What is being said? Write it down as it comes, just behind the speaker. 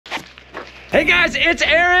Hey guys, it's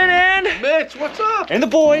Aaron and Mitch, what's up? And the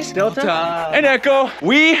boys, Delta and Echo.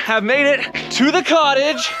 We have made it to the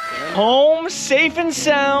cottage. Home safe and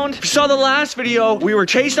sound. If you saw the last video, we were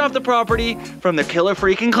chased off the property from the killer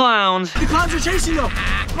freaking clowns. The clowns are chasing though.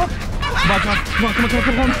 Look.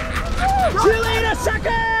 Come on. See you later,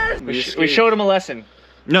 suckers! We showed them a lesson.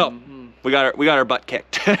 No. We got our butt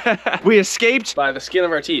kicked. We escaped By the skin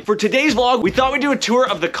of our teeth. For today's vlog, we thought we'd do a tour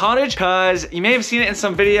of the cottage because you may have seen it in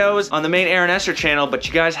some videos on the main Aaron Esther channel, but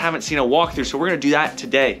you guys haven't seen a walkthrough, so we're gonna do that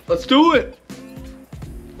today. Let's do it.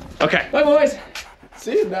 Okay. Bye, boys.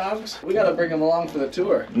 See you, dogs. We gotta bring them along for the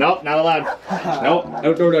tour. Nope, not allowed. Nope,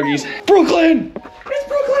 outdoor doggies. Brooklyn! It's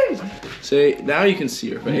Brooklyn! See, now you can see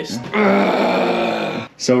your face.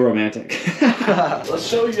 So romantic. Let's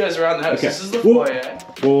show you guys around the house. Okay. This is the foyer.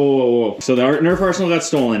 Whoa. So the Nerf arsenal got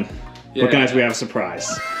stolen. Yeah. But guys, we have a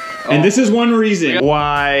surprise. And this is one reason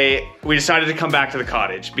why we decided to come back to the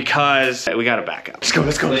cottage, because we gotta back up. Let's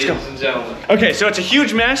go. Ladies and gentlemen. Okay, so it's a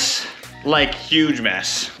huge mess. Like, huge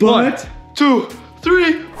mess. One, 2,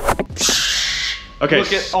 3. Okay.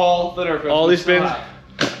 Look at all the Nerf guns. All these bins.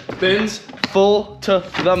 Bins full to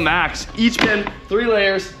the max. Each bin, 3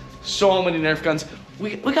 layers. So many Nerf guns.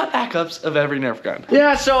 We got backups of every Nerf gun.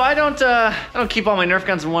 Yeah, so I don't keep all my Nerf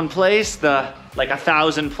guns in one place. The like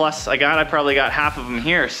 1,000 plus I probably got half of them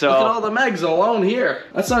here. So look at all the megs alone here.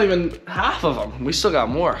 That's not even half of them. We still got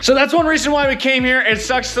more. So that's one reason why we came here. It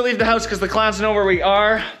sucks to leave the house because the clowns know where we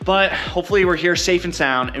are, but hopefully we're here safe and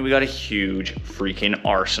sound, and we got a huge freaking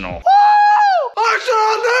arsenal. Woo! Arsenal,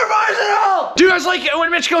 Nerf arsenal! Do you guys like it when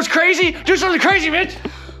Mitch goes crazy? Do something crazy, Mitch.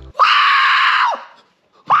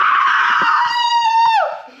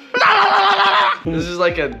 This is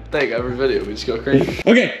like a thing every video. We just go crazy.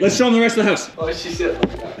 Okay, let's show them the rest of the house. Oh, she said.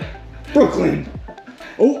 Brooklyn.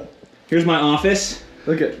 Oh, here's my office.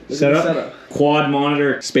 Look at the Setup. Quad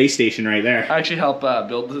monitor space station right there. I actually helped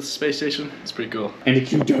build this space station. It's pretty cool. And a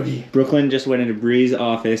cute doggy. Brooklyn just went into Bree's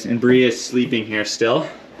office, and Bree is sleeping here still.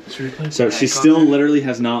 So she still literally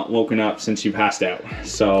has not woken up since you passed out.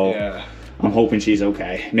 So yeah. I'm hoping she's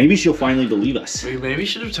okay. Maybe she'll finally believe us. We maybe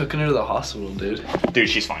should have taken her to the hospital, dude. Dude,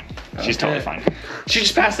 she's fine. She's totally fine. She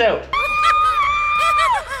just passed out.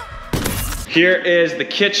 Here is the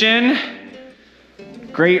kitchen.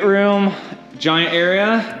 Great room, giant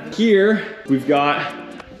area. Here, we've got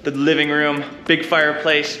the living room, big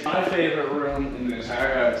fireplace. My favorite room in the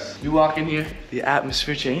entire house. You walk in here, the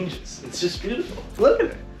atmosphere changes. It's just beautiful. Look at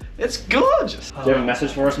it. It's gorgeous. Do you have a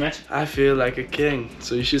message for us, Mitch? I feel like a king,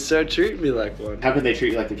 so you should start treating me like one. How could they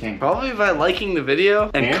treat you like the king? Probably by liking the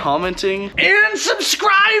video and commenting. And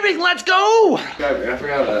subscribing, let's go! I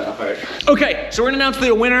forgot about that part. Okay, so we're gonna announce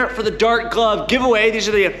the winner for the dart glove giveaway. These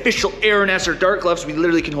are the official Aaron Esther dart gloves. We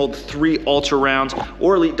literally can hold 3 ultra rounds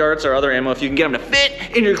or elite darts or other ammo if you can get them to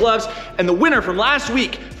fit in your gloves. And the winner from last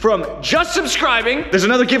week, from just subscribing, there's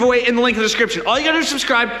another giveaway in the link in the description. All you gotta do is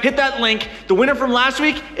subscribe, hit that link. The winner from last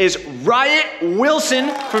week is Riot Wilson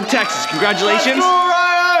from Texas. Congratulations. Let's go,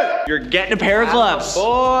 Riot! You're getting a pair of gloves.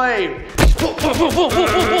 Boy!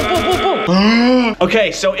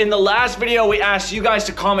 Okay, so in the last video, we asked you guys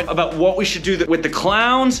to comment about what we should do with the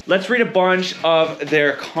clowns. Let's read a bunch of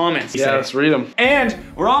their comments. Yeah, let's read them. And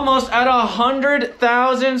we're almost at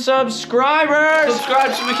 100,000 subscribers.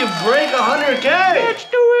 Subscribe so we can break 100K. Let's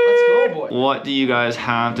do it. Let's go, boy. What do you guys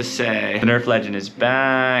have to say? The Nerf Legend is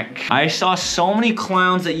back. I saw so many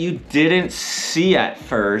clowns that you didn't see at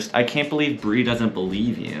first. I can't believe Bree doesn't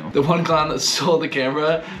believe you. The one clown that stole the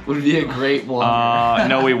camera would be a great vlogger.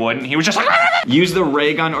 No, he wouldn't. He was just like, use the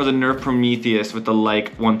ray gun or the Nerf Prometheus with the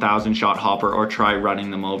like 1,000 shot hopper, or try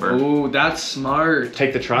running them over. Ooh, that's smart.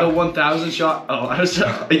 Take the truck. The 1,000 shot. Oh, I was.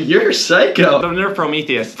 You're psycho. The Nerf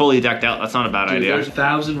Prometheus, fully decked out. That's not a bad idea. There's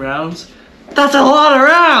 1,000 rounds. That's a lot of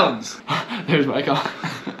rounds. There's my call.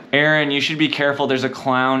 Aaron, you should be careful. There's a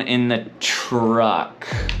clown in the truck.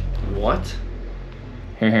 What?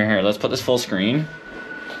 Here. Let's put this full screen.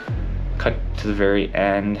 Cut to the very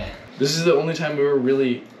end. This is the only time we were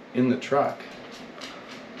really in the truck.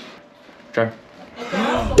 Try.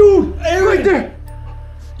 Dude, right there.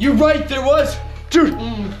 You're right, there was. Dude,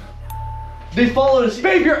 they followed us.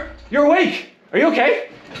 Babe, you're awake. Are you okay?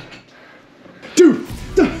 Dude,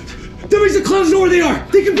 that means the clowns know where they are.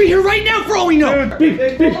 They could be here right now for all we know.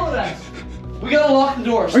 They followed us. We gotta lock the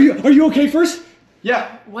doors. Are you okay first?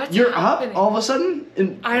 Yeah. What's You're happening? up all of a sudden?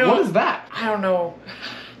 And I don't- what is that? I don't know.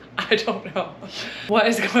 I don't know. What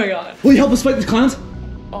is going on? Will you help us fight these clowns?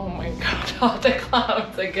 Oh my god, not the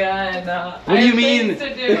clowns again. What do you mean,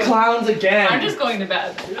 the clowns again? I'm just going to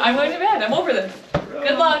bed. I'm going to bed. I'm over this.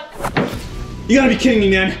 Good luck. You gotta be kidding me,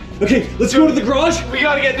 man. Okay, let's go to the garage. We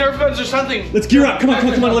gotta get Nerf guns or something. Let's gear up. Come on,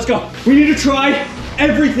 let's go. We need to try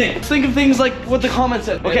everything. Let's think of things like what the comments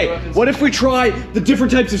said. Okay, what if we try the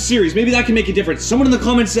different types of series? Maybe that can make a difference. Someone in the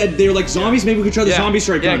comments said they were like zombies. Maybe we could try the zombie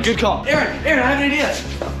strike guns. Yeah, good call. Aaron, I have an idea.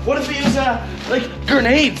 What if we use like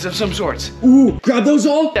grenades of some sorts? Ooh, grab those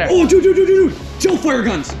all. There. Oh, dude. Gel fire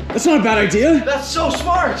guns. That's not a bad idea. That's so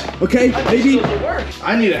smart. Okay, maybe. It'll work.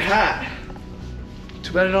 I need a hat.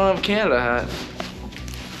 Too bad I don't have a Canada hat.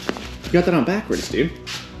 You got that on backwards, dude.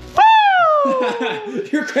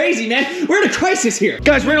 You're crazy, man. We're in a crisis here.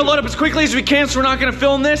 Guys, we're gonna load up as quickly as we can, so we're not gonna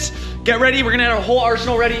film this. Get ready, we're gonna have our whole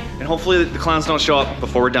arsenal ready, and hopefully the clowns don't show up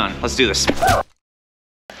before we're done. Let's do this.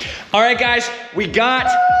 All right, guys, we got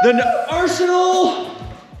the arsenal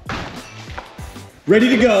ready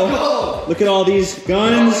to go. Look at all these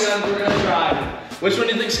guns. We're gonna try. Which one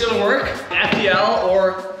do you think's gonna work? FDL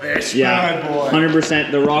or this bad boy?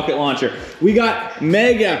 100% the rocket launcher. We got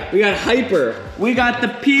Mega, we got Hyper, we got the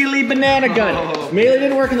Peely banana gun. Melee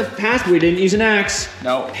didn't work in the past, but we didn't use an axe.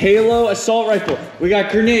 No. Halo assault rifle. We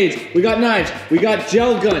got grenades, we got knives, we got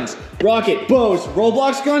gel guns, rocket, bows,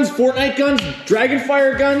 Roblox guns, Fortnite guns,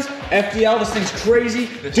 Dragonfire guns, FDL, this thing's crazy.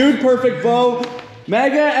 Dude Perfect bow,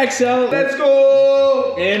 Mega XL. Let's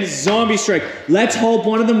go! And zombie strike. Let's hope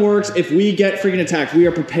one of them works. If we get freaking attacked, we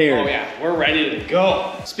are prepared. Oh yeah, we're ready to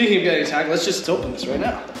go. Speaking of getting attacked, let's just open this right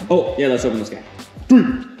now. Oh, yeah, let's open this guy.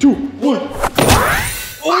 3, 2, 1.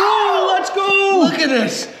 Oh, let's go! Look at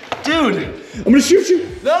this. Dude. I'm gonna shoot you.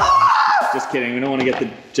 No! Just kidding, we don't want to get the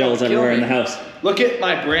gels everywhere in the house. Look at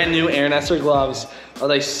my brand new Aaron Esser gloves. Are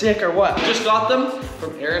they sick or what? Just got them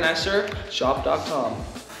from AaronEsserShop.com.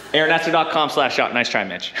 AaronEsser.com/shop. Nice try,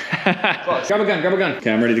 Mitch. Grab a gun.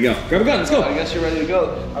 Okay, I'm ready to go. Grab a gun, let's go. I guess you're ready to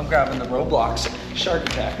go. I'm grabbing the Roblox Shark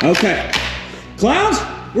Attack. Okay. Clowns,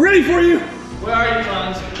 we're ready for you. Where are you,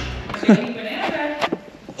 clowns? Banana bread.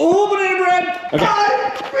 Oh, banana bread. Okay.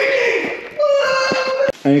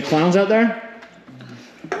 Any clowns out there?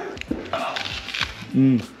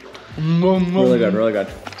 Really good.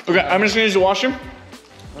 Okay, I'm just gonna use the washroom.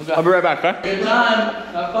 Okay. I'll be right back, okay? Good time.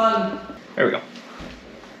 Have fun. There we go.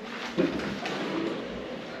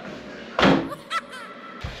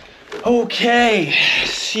 Okay,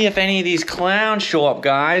 see if any of these clowns show up,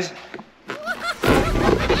 guys.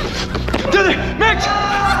 There, Mitch!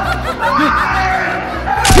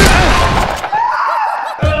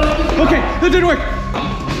 Okay, that didn't work.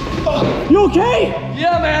 You okay?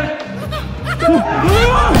 Yeah, man. Come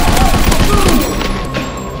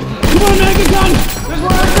on, Mega gun. There's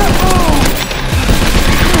one right there.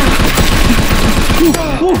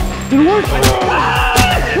 Oh, did it work?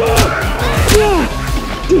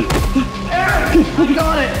 Aaron, I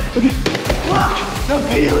got it. Okay. Look, the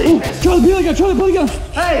Peely. Try the Peely gun.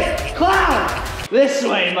 Hey, clown. This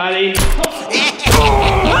way, buddy. Come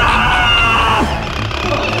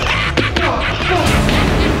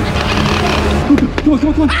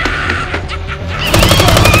on.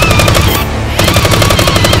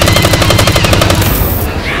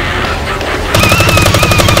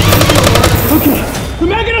 Okay, the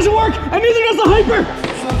Mega doesn't work, and neither does the Hyper.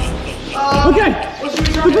 Okay,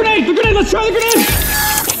 the grenade, let's try the grenade.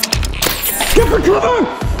 Get for cover.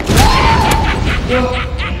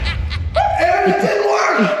 Aaron, it didn't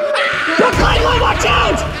work. The Clyde, watch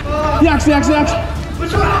out. The axe.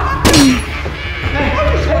 Which one?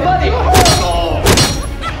 Hey, buddy.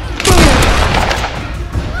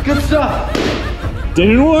 Good stuff.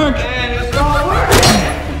 Didn't work. And it's not working.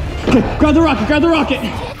 Okay, grab the rocket.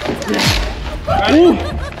 Ooh.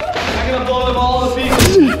 I'm gonna blow them all to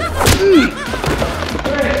pieces.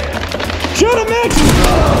 Shoot him, Mitch.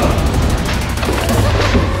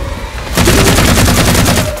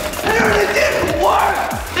 Aaron, it didn't work.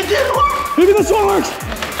 Maybe this one works.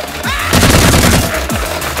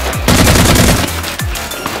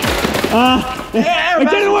 It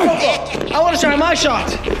didn't work. I want to try my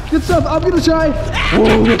shot. Good stuff. I'm gonna try.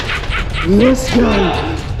 Oh, this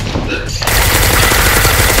guy.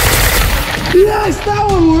 Yes, that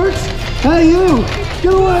one works. Hey, you.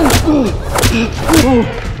 Get away. Oh,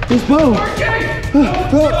 this bow.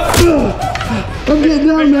 I'm getting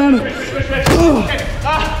down, man.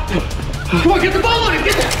 Come on, get the ball on it,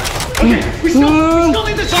 get that. Okay, we still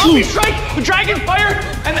need the zombie strike, the dragon fire,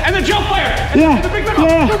 and the jump fire. And the big metal.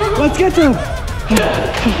 Yeah. Let's get them.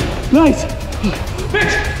 Nice.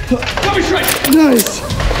 Mitch, zombie strike. Nice.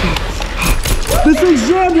 This thing's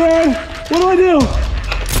jammed, man. What do I do?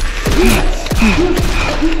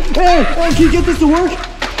 Hey, can you get this to work?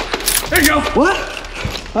 There you go. What?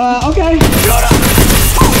 Okay.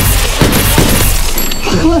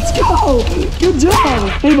 Let's go. Good job.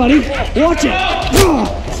 Hey, buddy, watch it.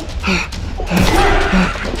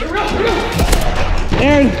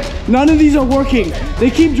 Aaron, none of these are working. They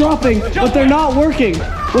keep dropping, but they're not working.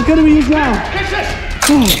 What gun do we use now? Catch this!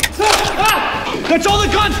 That's all the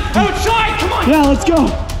guns outside! Come on! Yeah, let's go.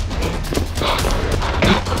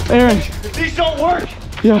 Aaron. These don't work!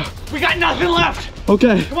 Yeah. We got nothing left!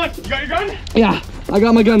 Okay. Come on, you got your gun? Yeah, I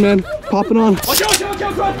got my gun, man. Popping on. Watch out, watch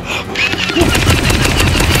out, watch out!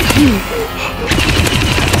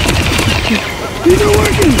 These are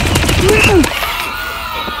working!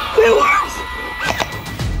 It works!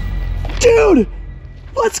 Dude!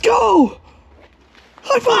 Let's go!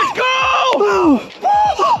 High five! Let's go!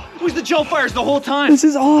 Wow. It was the gel fires the whole time. This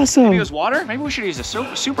is awesome. Maybe it was water? Maybe we should use a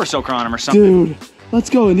super soaker on him or something. Dude, let's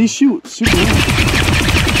go. And these shoot super well.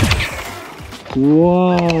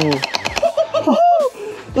 Whoa.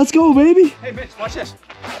 Let's go, baby. Hey, Vince, watch this.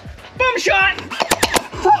 Boom shot!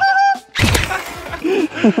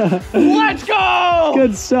 Let's go!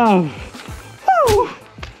 Good stuff. Woo.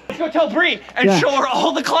 Let's go tell Bree and show her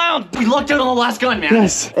all the clowns. We lucked out on the last gun, man.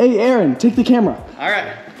 Yes. Hey, Aaron, take the camera. All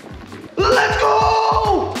right. Let's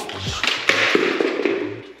go!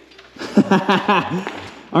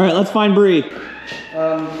 All right, let's find Bree.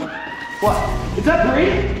 What? Is that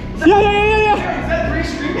Bree? Yeah. Is that Bree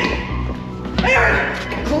screaming? Aaron!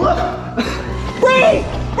 Look! Bree!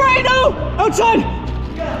 Bree, no! Outside!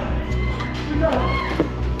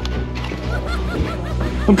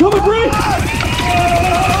 I'm coming, Bree!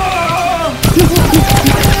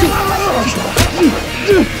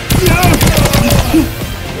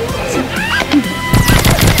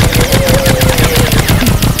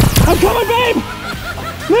 I'm coming, babe!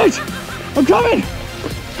 Mitch! I'm coming!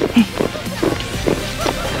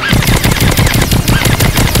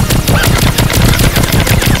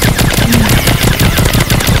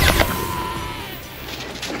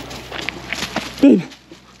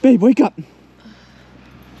 Babe, wake up.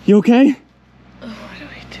 You okay? Oh, what are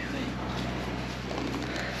we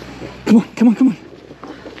doing? Come on.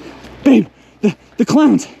 Babe, the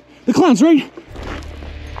clowns, right?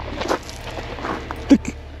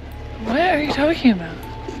 What are you talking about?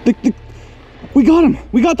 We got them.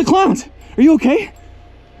 We got the clowns. Are you okay?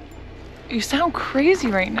 You sound crazy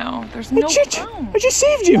right now. There's no clowns. I just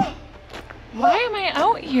saved you. Why am I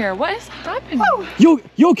out here? What is happening? You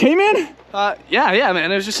okay, man? Yeah,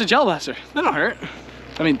 man. It was just a gel blaster. That don't hurt.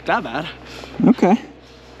 I mean, that bad. Okay.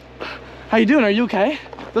 How you doing? Are you okay?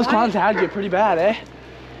 Those clowns had you pretty bad, eh?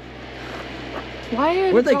 Why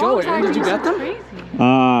are Where'd they go, dogs Aaron? Did you acting get so them?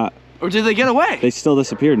 crazy? Or did they get away? They still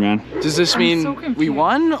disappeared, man. Does this I'm mean so confused. we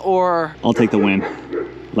won or I'll take the win.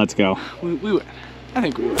 Let's go. we win? I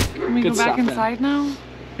think we win. Can we Good go back stuff, then. inside now?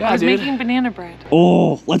 Yeah, I was dude. making banana bread.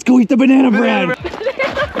 Oh, let's go eat the banana bread.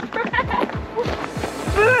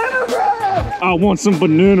 I want some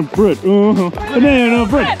banana bread. Banana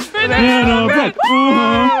bread. Banana bread.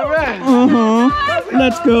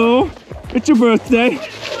 Let's go. It's your birthday.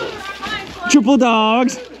 Triple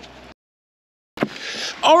dogs.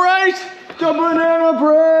 All right, the banana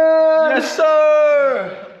bread. Yes,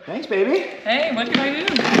 sir. Thanks, baby. Hey, what can I do?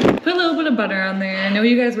 Put a little bit of butter on there. I know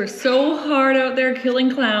you guys were so hard out there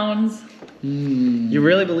killing clowns. You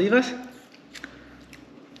really believe us?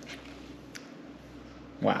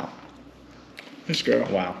 Wow. Let's go.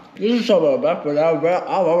 Wow. This is some of the best banana bread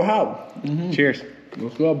I've ever had. Cheers.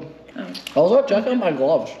 Let's go. Also, check out my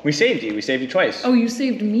gloves. We saved you. We saved you twice. Oh, you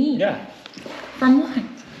saved me. Yeah. From what?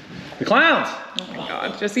 The clowns. Oh my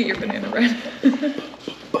god, just eat your banana bread.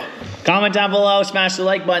 Comment down below. Smash the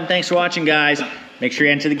like button. Thanks for watching, guys. Make sure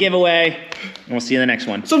you enter the giveaway. And we'll see you in the next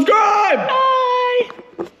one. Subscribe!